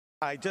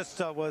I just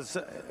was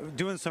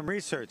doing some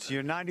research.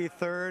 Your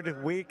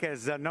 93rd week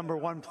as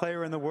 #1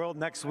 player in the world.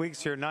 Next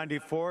week's your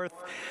 94th.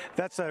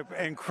 That's an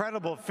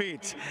incredible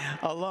feat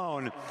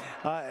alone.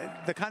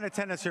 The kind of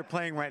tennis you're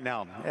playing right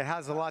now, it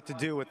has a lot to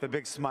do with the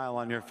big smile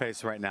on your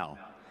face right now.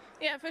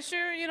 Yeah, for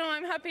sure. You know,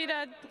 I'm happy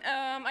that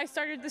I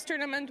started this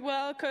tournament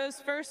well,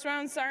 because first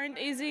rounds aren't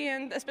easy,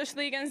 and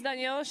especially against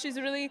Danielle. She's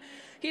really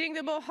hitting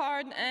the ball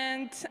hard,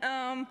 and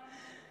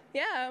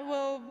yeah,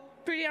 well,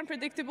 pretty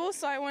unpredictable.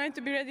 So I wanted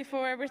to be ready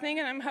for everything,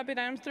 and I'm happy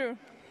that I'm through.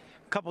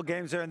 A couple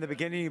games there in the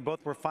beginning, you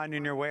both were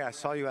finding your way. I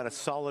saw you had a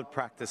solid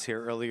practice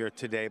here earlier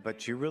today,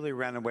 but you really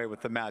ran away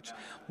with the match.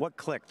 What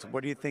clicked?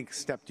 What do you think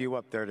stepped you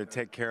up there to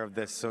take care of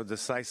this so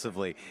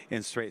decisively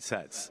in straight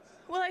sets?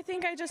 Well, I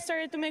think I just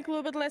started to make a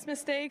little bit less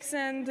mistakes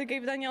and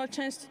gave Danielle a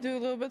chance to do a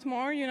little bit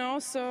more, you know.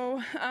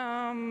 So,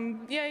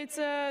 yeah, it's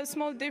a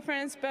small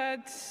difference,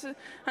 but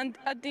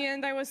at the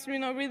end I was, you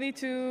know,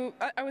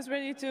 I was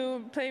ready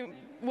to play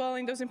well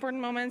in those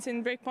important moments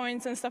in break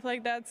points and stuff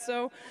like that.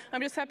 So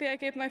I'm just happy I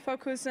kept my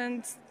focus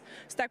and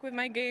stuck with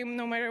my game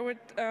no matter what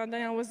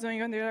Danielle was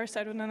doing on the other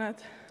side of the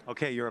net.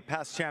 Okay, you're a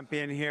past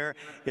champion here.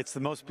 It's the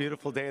most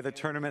beautiful day of the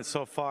tournament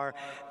so far.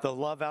 The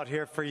love out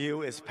here for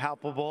you is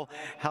palpable.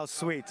 How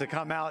sweet to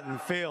come out and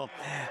feel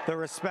the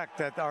respect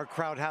that our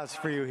crowd has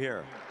for you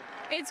here.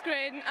 It's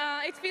great.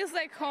 It feels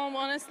like home,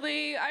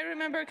 honestly. I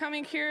remember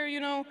coming here, you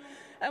know,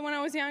 when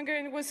I was younger,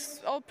 and it was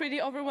all pretty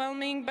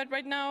overwhelming, but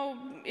right now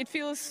it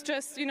feels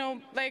just, you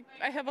know, like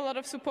I have a lot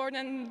of support,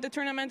 and the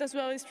tournament as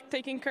well is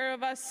taking care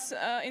of us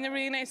in a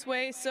really nice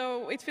way,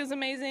 so it feels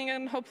amazing,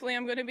 and hopefully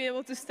I'm going to be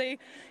able to stay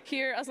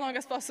here as long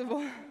as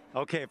possible.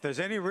 Okay, if there's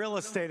any real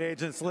estate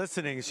agents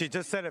listening, she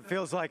just said it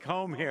feels like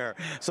home here,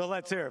 so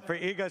let's hear it for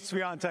Iga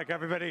Swiatek,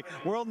 everybody,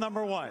 world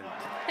 #1.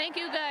 Thank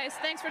you guys,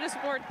 thanks for the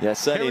support. Yeah,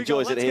 certainly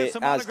enjoys it here,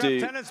 as do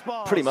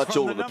pretty much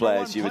all of the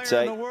players, you would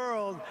say.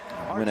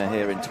 Winner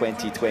here in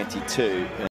 2022.